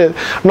யூஸ்ஃபுல் பண்ண முடியாது.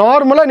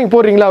 நார்மலாக நீங்கள்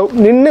போடுறீங்களா,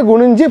 நின்று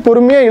குனிஞ்சு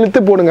பொறுமையாக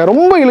இழுத்து போடுங்க,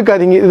 ரொம்ப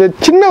இழுக்காதீங்க. இது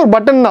சின்ன ஒரு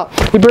பட்டன் தான்.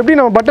 இப்போ எப்படி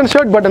நம்ம பட்டன்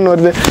ஷர்ட் பட்டன்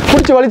வருது,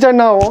 பிடிச்சி வலிச்சா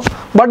என்ன ஆகும்,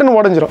 பட்டன்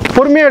உடஞ்சிரும்.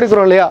 பொறுமையாக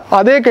எடுக்கிறோம் இல்லையா,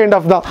 அதே கைண்ட்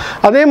ஆஃப் தான்.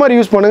 அதே மாதிரி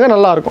யூஸ் பண்ணுங்கள்,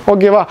 நல்லாயிருக்கும்,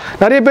 ஓகேவா.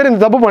 நிறைய பேர்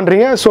இந்த தப்பு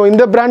பண்ணுறீங்க. ஸோ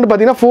இந்த பிராண்ட்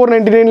பார்த்தீங்கன்னா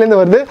 499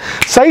 வருது.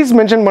 சைஸ்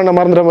மென்ஷன் பண்ண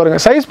மறந்துட பாருங்க.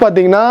 சைஸ்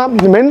பார்த்தீங்கன்னா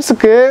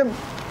மென்ஸுக்கு,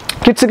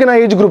 கிட்ஸுக்கு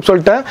நான் ஏஜ் குரூப்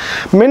சொல்லிட்டேன்.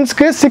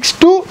 மென்ஸ்க்கு 6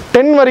 to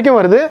 10 வரைக்கும்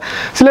வருது.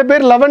 சில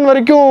பேர் 11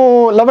 வரைக்கும்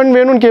 11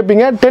 வேணும்னு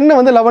கேட்பீங்க. 10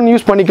 வந்து 11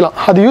 யூஸ் பண்ணிக்கலாம்.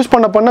 அது யூஸ்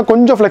பண்ண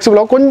கொஞ்சம்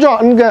ஃப்ளெக்சிபிளாக கொஞ்சம்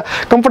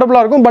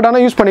கம்ஃபர்டபுளாக இருக்கும். பட்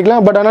ஆனால் யூஸ்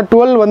பண்ணிக்கலாம். பட் ஆனால்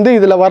 12 வந்து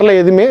இதில் வரல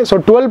எதுவுமே. ஸோ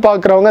 12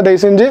 பார்க்குறவங்க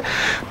தயவு செஞ்சு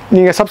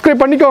நீங்கள்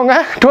சப்ஸ்கிரைப் பண்ணிக்கோங்க.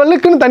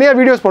 12க்குன்னு தனியாக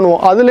வீடியோஸ்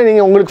பண்ணுவோம். அதில்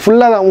நீங்கள் உங்களுக்கு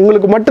ஃபுல்லாக தான்,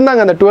 உங்களுக்கு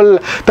மட்டும்தாங்க அந்த 12,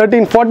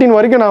 13, 14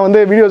 வரைக்கும் நான்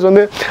வந்து வீடியோஸ்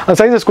வந்து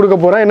சைஸஸ் கொடுக்க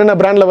போகிறேன். என்னென்ன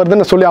பிராண்டில்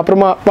வருதுன்னு சொல்லி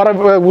அப்புறமா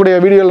வரக்கூடிய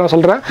வீடியோவில் நான்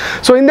சொல்கிறேன்.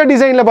 ஸோ இந்த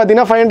டிசைனில்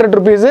பார்த்தீங்கன்னா 500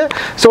 ருபீஸு.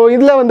 ஸோ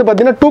இதில் வந்து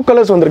பார்த்தீங்கன்னா 2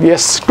 கலர்ஸ் வந்திருக்கு.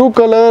 எஸ், 2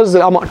 கலர்ஸ்,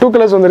 ஆமாம் 2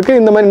 கலர்ஸ் வந்திருக்கு.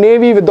 இந்த மாதிரி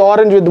navy with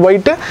orange with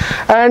white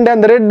and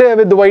அந்த ரெட்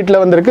வித்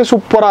ஒயிட்டில் வந்திருக்கு.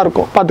 சூப்பராக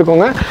இருக்கும்,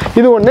 பார்த்துக்கோங்க.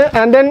 இது ஒன்று.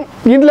 அண்ட் தென்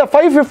இதில்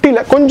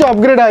 550ல் கொஞ்சம்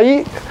அப்கிரேட் ஆகி,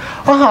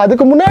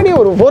 அதுக்கு முன்னாடி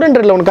ஒரு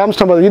 400ல் ஒன்று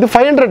காமிச்சிட்டேன் பார்த்து. இது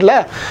 500ல்,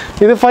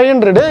 இது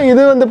 500.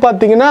 இது வந்து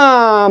பார்த்தீங்கன்னா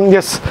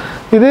எஸ்,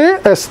 இது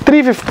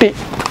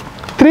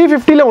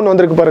 350ல் ஒன்று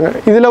வந்திருக்கு பாருங்கள்.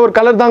 இதில் ஒரு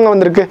கலர் தாங்க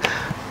வந்திருக்கு.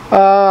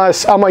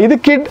 ஆமாம், இது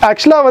கிட்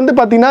ஆக்சுவலாக வந்து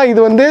பார்த்தீங்கன்னா, இது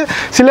வந்து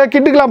சில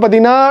கிட்டுக்கெலாம்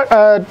பார்த்தீங்கன்னா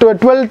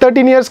 12,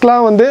 13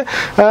 இயர்ஸ்க்குலாம் வந்து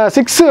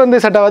 6 வந்து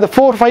செட் ஆகாது,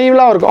 4,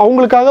 5லாம் இருக்கும்.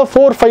 அவங்களுக்காக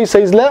 4, 5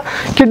 சைஸில்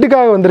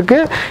கிட்டுக்காக வந்திருக்கு.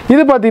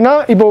 இது பார்த்தீங்கன்னா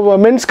இப்போ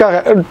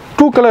மென்ஸ்க்காக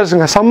 2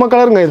 கலர்ஸுங்க, செம்ம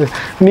கலருங்க. இது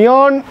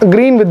நியான்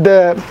க்ரீன் வித்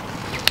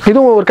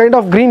இதுவும் ஒரு கைண்ட்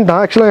ஆஃப் க்ரீன்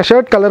தான். ஆக்சுவலாக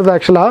ஷர்ட் கலர் தான்,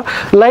 ஆக்சுவலாக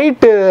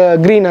லைட்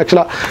க்ரீன்.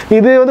 ஆக்சுவலாக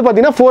இது வந்து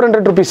பார்த்தீங்கன்னா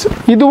 400 ருபீஸ்.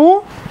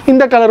 இதுவும்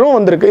இந்த கலரும்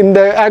வந்திருக்கு இந்த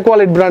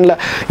ஆக்வாலைட் பிராண்டில்.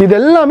 இது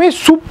எல்லாமே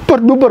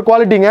சூப்பர் டூப்பர்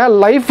குவாலிட்டிங்க,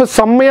 லைஃப்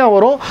செம்மையாக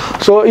வரும்.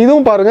 ஸோ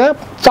இதுவும் பாருங்கள்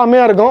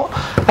செம்மையாக இருக்கும்.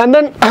 அண்ட்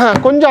தென்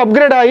கொஞ்சம்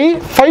அப்கிரேட் ஆகி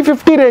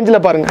 550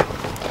 ரேஞ்சில் பாருங்கள்,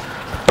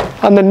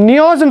 அந்த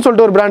நியாஸ்ன்னு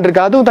சொல்லிட்டு ஒரு பிராண்ட்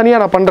இருக்குது. அதுவும்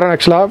தனியாக நான் பண்ணுறேன்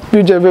ஆக்சுவலாக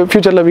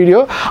ஃபியூச்சரில் வீடியோ.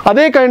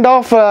 அதே கைண்ட்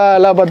ஆஃப்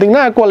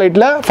பார்த்தீங்கன்னா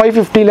ஆக்வாலைட்டில்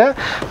 550ல்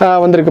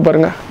வந்திருக்கு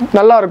பாருங்கள்.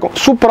 நல்லாயிருக்கும்,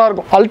 சூப்பராக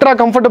இருக்கும், அல்ட்ரா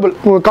கம்ஃபர்டபுள்.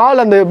 உங்கள்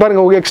கால் அந்த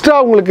பாருங்கள் எக்ஸ்ட்ரா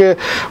உங்களுக்கு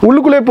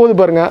உள்ளுக்குள்ளே போகுது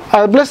பாருங்கள்.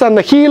 அது ப்ளஸ்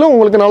அந்த ஹீலும்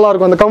உங்களுக்கு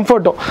நல்லாயிருக்கும், அந்த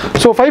கம்ஃபர்ட்டும்.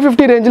 ஸோ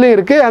 550 ரேஞ்சிலையும்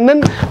இருக்குது. அண்ட்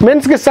தென்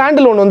மென்ஸ்க்கு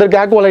சாண்டில் ஒன்று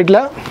வந்திருக்கு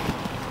ஆக்வாலைட்டில்.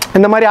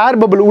 இந்த மாதிரி ஏர்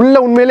பபிள் உள்ள,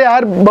 உண்மையிலே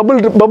ஏர்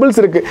பபிள்ஸ்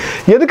இருக்குது.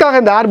 எதுக்காக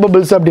இந்த ஏர்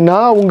பபிள்ஸ் அப்படின்னா,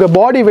 உங்கள்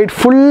பாடி வெயிட்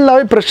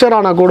ஃபுல்லாகவே ப்ரெஷர்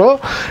ஆனால் கூட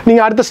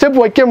நீங்கள் அடுத்த ஸ்டெப்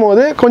வைக்கும்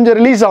போது கொஞ்சம்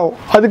ரிலீஸ் ஆகும்.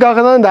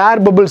 அதுக்காக தான் இந்த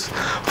ஏர் பபிள்ஸ்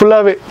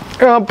ஃபுல்லாகவே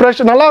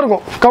ப்ரெஷர்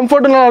நல்லாயிருக்கும்,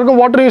 கம்ஃபர்ட்டும் நல்லாயிருக்கும்,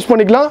 வாட்டர் யூஸ்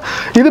பண்ணிக்கலாம்.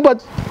 இது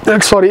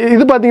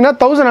இது பார்த்தீங்கன்னா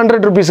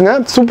 1100 ருபீஸுங்க.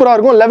 சூப்பராக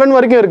இருக்கும். 11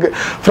 வரைக்கும் இருக்குது.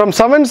 ஃப்ரம்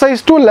 7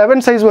 சைஸ் to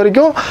 11 சைஸ்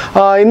வரைக்கும்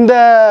இந்த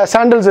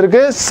சாண்டல்ஸ்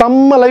இருக்குது.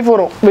 செம்ம லைஃப்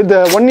வரும். வித்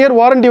 1 இயர்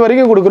வாரண்டி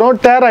வரைக்கும் கொடுக்குறோம்.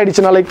 டேர்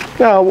ஆகிடுச்சுன்னா, லைக்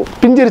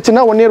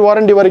பிஞ்சிருச்சுன்னா 1 இயர்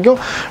வாரண்டி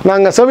வரைக்கும்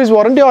நாங்கள் service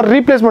warranty R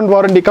replacement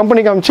warranty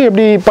company காமிச்சு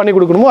எப்படி பண்ணி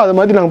கொடுக்கணுமோ அது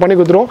மாதிரி நாங்கள் பண்ணி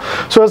கொடுத்துருவோம்.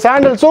 ஸோ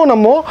சாண்டல்ஸும்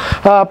நம்ம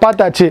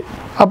பார்த்தாச்சு.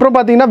 அப்புறம்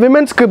பார்த்தீங்கன்னா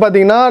விமென்ஸ்க்கு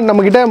பார்த்தீங்கன்னா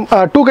நம்மக்கிட்ட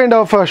 2 கைண்ட்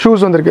ஆஃப்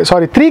ஷூஸ் வந்திருக்கு.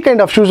 3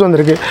 கைண்ட் ஆஃப் ஷூஸ்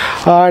வந்திருக்கு.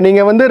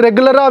 நீங்கள் வந்து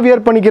ரெகுலராக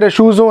வியர் பண்ணிக்கிற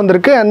ஷூஸும்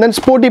வந்திருக்கு. அண்ட் தென்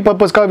ஸ்போர்ட்டி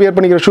பர்பஸ்க்காக வியர்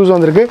பண்ணிக்கிற ஷூஸ்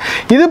வந்திருக்கு.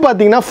 இது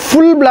பார்த்தீங்கன்னா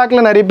ஃபுல்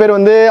பிளாக்ல நிறைய பேர்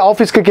வந்து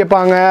ஆஃபீஸ்க்கு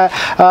கேட்பாங்க,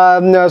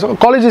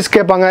 காலேஜஸ்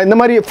கேட்பாங்க. இந்த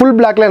மாதிரி ஃபுல்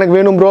பிளாக்ல எனக்கு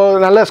வேணும் ப்ரோ,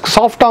 நல்ல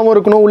சாஃப்டாகவும்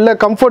இருக்கணும், உள்ள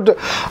கம்ஃபர்ட்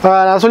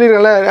நான்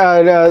சொல்லியிருக்கேன்ல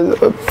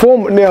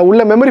ஃபோம்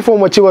உள்ள மெமரி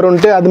ஃபோம் வச்சு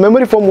வரும்ன்ட்டு, அது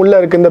மெமரி ஃபோம் உள்ளே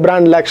இருக்குது இந்த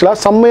பிராண்டில்.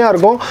 ஆக்சுவலாக செம்மையாக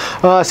இருக்கும்.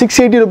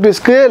 680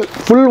 ருபீஸ்க்கு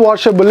ஃபுல்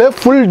வாஷபிள்,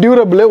 ஃபுல்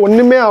டியூரபிள்,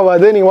 ஒன்றுமே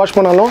ஆகாது. நீங்கள் வாஷ்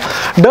பண்ணாலும்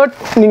டர்ட்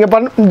நீங்கள்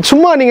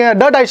சும்மா நீங்கள்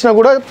டர்ட் ஆயிடுச்சுன்னா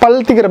கூட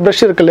பல்த்திக்கிற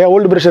ப்ரஷ் இருக்கு இல்லையா,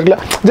 ஓல்டு ப்ரஷ் இருக்குல்ல,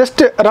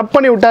 ஜஸ்ட் ரப்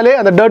பண்ணி விட்டாலே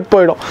அந்த டர்ட்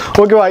போயிடும்.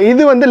 ஓகேவா.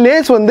 இது வந்து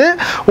லேஸ் வந்து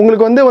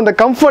உங்களுக்கு வந்து அந்த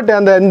கம்ஃபர்ட்,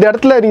 இந்த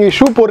இடத்துல நீங்கள்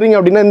ஷூ போடுறீங்க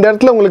அப்படின்னா இந்த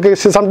இடத்துல உங்களுக்கு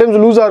சம்டைம்ஸ்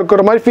லூஸாக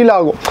இருக்கிற மாதிரி ஃபீல்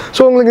ஆகும்.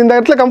 ஸோ உங்களுக்கு இந்த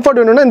இடத்துல கம்ஃபர்ட்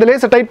வேணும்னா இந்த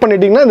லேஸை டைட்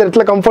பண்ணிட்டீங்கன்னா இந்த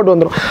இடத்துல கம்ஃபர்ட்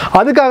வந்துடும்.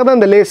 அதுக்காக தான்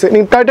இந்த லேஸ்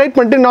நீங்கள் டைட்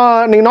பண்ணிட்டு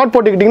நீங்கள் நாட்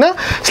போட்டுக்கிட்டிங்கன்னா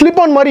ஸ்லிப்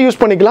ஆன் மாதிரி யூஸ்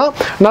பண்ணிக்கலாம்.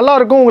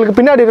 நல்லாயிருக்கும். உங்களுக்கு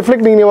பின்னாடி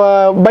ரிஃப்ளெக்ட்,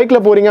 நீங்கள்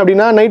பைக்கில் போகிறீங்க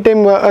அப்படின்னா நைட்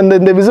டைம்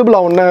இந்த விசிபிள்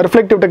ஆகும்,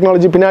 ரிஃப்ளெக்டிவ்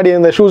டெக்னாலஜி பின்னாடி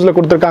இந்த ஷூஸில்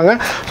கொடுத்துருக்காங்க.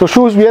 ஸோ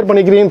ஷூஸ் வியர்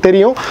பண்ணிக்கிறீங்கன்னு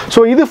தெரியும். ஸோ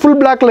இது ஃபுல்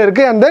பிளாக்ல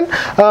இருக்குது. அண்ட் தென்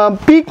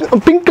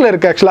பிங்க்ல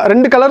இருக்குது. ஆக்சுவலாக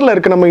 2 கலரில்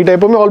இருக்குது நம்ம கிட்ட.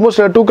 எப்பவுமே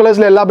ஆல்மோஸ்ட் 2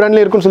 கலர்ஸில் எல்லா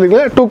பிராண்ட்லையும் இருக்குன்னு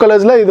சொல்லிக்கலாம். 2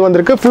 கலர்ஸில் இது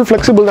வந்திருக்கு. ஃபுல்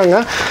ஃப்ளெக்சிபிள் தாங்க,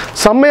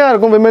 செம்மையாக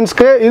இருக்கும்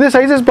விமென்ஸ்க்கு. இது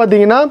சைஸஸ்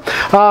பார்த்தீங்கன்னா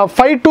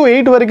 5 to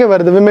 8 வரைக்கும்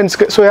வருது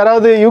விமென்ஸ்க்கு. ஸோ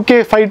யாராவது UK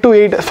 5 to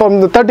 8, ஃப்ரம்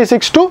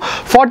 36 to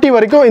 40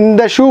 வரைக்கும்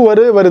இந்த ஷூ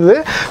வருது.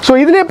 ஸோ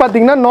இதுலேயே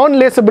பார்த்தீங்கன்னா நான்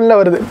லேசபிளில்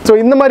வருது. ஸோ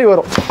இந்த மாதிரி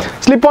வரும்,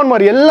 ஸ்லிப் ஆன்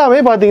மாதிரி எல்லாமே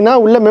பார்த்தீங்கன்னா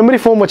உள்ள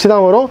மெமரி ஃபோம் வச்சு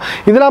தான் வரும்.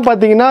 இதெல்லாம்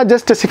பார்த்தீங்கன்னா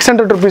ஜஸ்ட்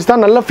 600 ருபீஸ்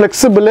தான். நல்ல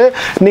ஃப்ளெக்சிபிள்.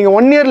 நீங்கள் நீங்கள்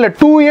 1 year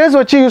 2 years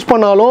வச்சு யூஸ்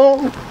பண்ணாலும்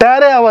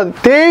டேரே ஆகாது,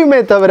 தேயுமே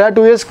தவிர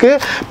 2 yearsக்கு.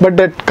 பட்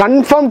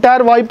கன்ஃபார்ம்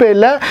டேர் வாய்ப்பே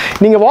இல்லை.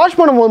 நீங்கள் வாஷ்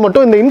பண்ணும்போது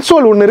மட்டும் இந்த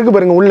இன்சோல் ஒன்று இருக்குது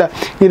பாருங்கள் உள்ள,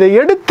 இதை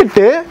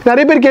எடுத்துட்டு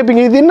நிறைய பேர்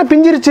கேட்பீங்க இது என்ன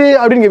பிஞ்சிருச்சு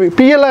அப்படின்னு கேட்பீங்க.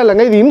 பிஎல்லாம்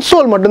இல்லைங்க, இது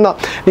இன்சோல் மட்டும்தான்.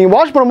 நீங்கள்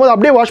வாஷ் பண்ணும்போது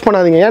அப்படியே வாஷ்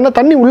பண்ணாதீங்க, ஏன்னா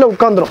தண்ணி உள்ளே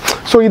உட்காந்துரும்.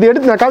 ஸோ இது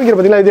எடுத்து நான் காமிக்கிறேன்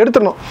பார்த்தீங்களா, இது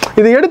எடுத்துடணும்.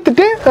 இதை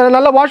எடுத்துட்டு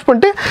நல்லா வாஷ்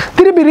பண்ணிட்டு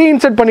திருப்பி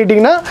ரீஇன்சர்ட்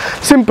பண்ணிட்டீங்கன்னா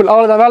சிம்பிள்,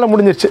 அவ்வளோதான், வேலை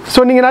முடிஞ்சிருச்சு. ஸோ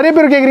நீங்கள் நிறைய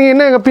பேர் கேட்குறீங்க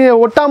என்ன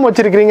ஒட்டாமல்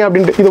வச்சிருக்கீங்க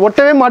அப்படின்ட்டு. இது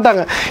ஒட்டவே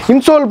மாட்டாங்க.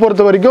 இன்சோல்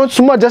பொறுத்த வரைக்கும்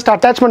சும்மா ஜஸ்ட்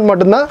அட்டாச்மெண்ட்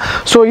மட்டும்தான்.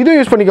 ஸோ இதுவும்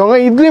யூஸ் பண்ணிக்கோங்க.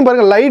 இதுலேயும்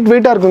பாருங்கள் லைட்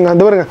வெயிட்டாக இருக்குங்க.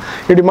 அந்த பாருங்க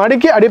இப்படி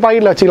மடக்கி அப்படியே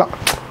பாக்கெட்டில் வச்சுக்கலாம்.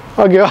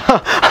 ஓகேவா,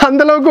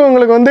 அந்தளவுக்கு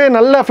உங்களுக்கு வந்து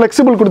நல்ல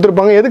ஃப்ளெக்சிபிள்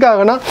கொடுத்துருப்பாங்க.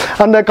 எதுக்காகனா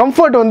அந்த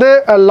கம்ஃபர்ட் வந்து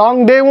லாங்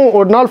டேவும்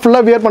ஒரு நாள்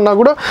ஃபுல்லாக வியர் பண்ணால்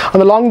கூட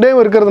அந்த லாங்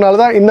டேவும் இருக்கிறதுனால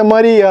தான் இந்த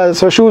மாதிரி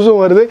ஷூஸும்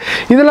வருது.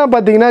 இதெல்லாம்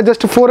பார்த்தீங்கன்னா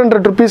ஜஸ்ட்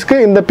 400 rupeesக்கு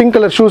இந்த பிங்க்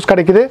கலர் ஷூஸ்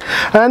கிடைக்குது.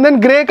 And then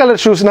grey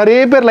colour shoes நிறைய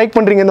பேர் லைக்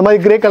பண்ணுறீங்க, இந்த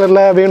மாதிரி கிரே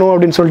கலரில் வேணும்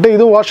அப்படின்னு சொல்லிட்டு.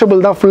 இதுவும்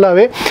வாஷபிள் தான்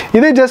ஃபுல்லாகவே.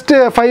 இது ஜஸ்ட்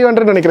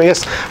 500 நினைக்கிறேன்.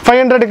 எஸ்,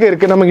 500க்கு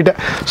இருக்குது நம்மக்கிட்ட.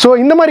 ஸோ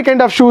இந்த மாதிரி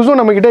கைண்ட் ஆஃப்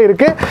ஷூஸும் நம்மக்கிட்ட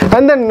இருக்குது.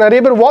 அண்ட் தென்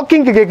நிறைய பேர்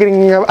வாக்கிங்க்கு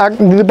கேட்குறீங்க.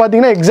 இது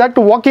பார்த்தீங்கன்னா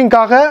எக்ஸாக்ட்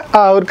வாக்கிங்காக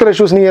இருக்கிற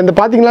ஷூஸ். நீங்கள் இந்த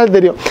பார்த்தீங்கன்னா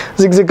தெரியும்,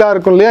 ஜிக்ஸிக்காக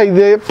இருக்கும் இல்லையா.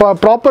 இது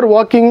ப்ராப்பர்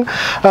வாக்கிங்,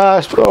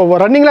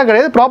 ரன்னிங்லாம்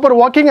கிடையாது, proper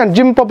walking and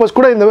gym purpose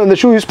கூட இந்த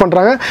ஷூ யூஸ்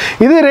பண்ணுறாங்க.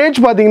 இது ரேஞ்ச்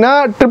பார்த்தீங்கன்னா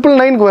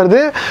 999க்கு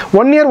வருது.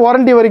 1 year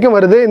வாரண்டி வரைக்கும்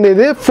வருது.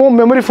 இது ஃபோம்,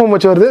 மெமரி ஃபோம்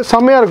வச்சு வருது.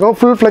 செம்மையாக இருக்கும்,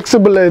 ஃபுல்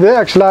ஃப்ளெக்சிபிள். இது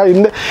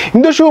ஆக்சுவலாக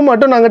இந்த ஷூ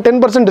மட்டும் நாங்கள்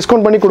 10%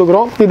 டிஸ்கவுண்ட் பண்ணி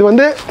கொடுக்குறோம். இது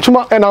வந்து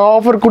சும்மா நான்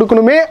ஆஃபர்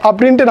கொடுக்கணுமே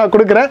அப்படின்ட்டு நான்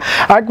கொடுக்குறேன்.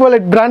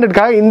 Aqualite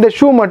பிராண்டட்காக இந்த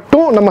ஷூ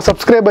மட்டும் நம்ம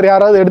சப்ஸ்கிரைபர்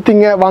யாராவது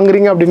எடுத்தீங்க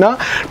வாங்குறீங்க அப்படின்னா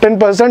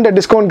 10%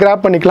 டிஸ்கவுண்ட்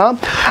கிராப் பண்ணிக்கலாம்.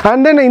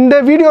 அண்ட் தென் இந்த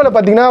வீடியோவில்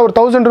பார்த்தீங்கன்னா ஒரு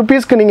 1000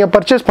 rupeesக்கு நீங்கள்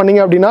பர்ச்சேஸ் பண்ணீங்க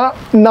அப்படின்னா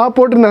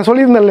நான்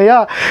சொல்லியிருந்தேன் இல்லையா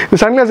இந்த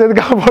சன்கிளாஸ்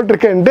எதுக்காக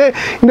போட்டிருக்கேன்ட்டு,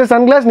 இந்த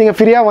சன்கிளாஸ் நீங்கள்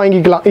ஃப்ரீயாக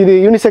வாங்கிக்கலாம். இது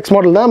யூனிசெக்ஸ்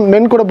மாடல் தான்,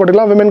 மென் கூட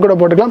போட்டுக்கலாம், விமென் கூட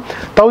போட்டுக்கலாம்.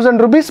 1000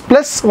 rupees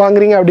ப்ளஸ்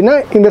வாங்குறீங்க அப்படின்னா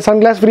இந்த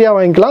சன்கிளாஸ் ஃப்ரீயாக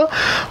வாங்கிக்கலாம்.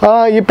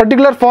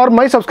 பர்டிகுலர் ஃபார்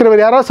மை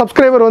சப்ஸ்கிரைபர், யாராவது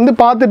சப்ஸ்கிரைபர் வந்து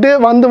பார்த்துட்டு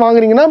வந்து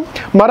வாங்குறீங்கன்னா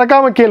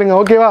மறக்காமல் கேளுங்க.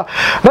 ஓகேவா,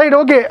 ரைட்.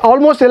 ஓகே,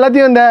 ஆல்மோஸ்ட்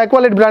எல்லாத்தையும் இந்த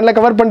Aqualite பிராண்டில்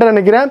கவர் பண்ணுறேன்னு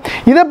நினைக்கிறேன்.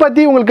 இதை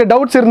பற்றி உங்களுக்கு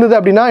டவுட்ஸ் இருந்தது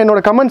அப்படின்னா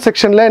என்னோட கமெண்ட்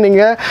செக்ஷனில்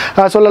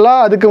நீங்கள்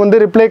சொல்லலாம். அதுக்கு வந்து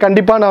ரிப்ளை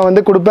கண்டிப்பாக நான்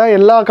வந்து கொடுப்பேன்.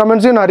 எல்லா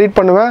கமெண்ட்ஸையும் நான் ரீட்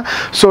பண்ணுவேன்.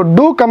 So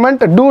two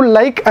comment, two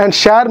like and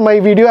share my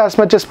video as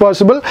much as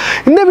possible.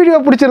 இந்த வீடியோ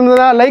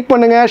பிடிச்சிருந்ததா லைக்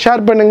பண்ணுங்க,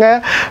 ஷேர் பண்ணுங்க,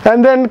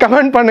 and then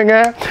கமெண்ட் பண்ணுங்க.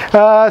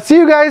 See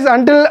you guys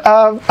until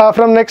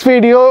from next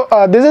video.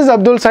 This is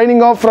Abdul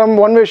signing off from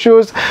One Way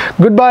Shoes.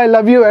 Goodbye,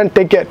 love you and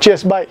take care.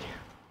 Cheers, bye.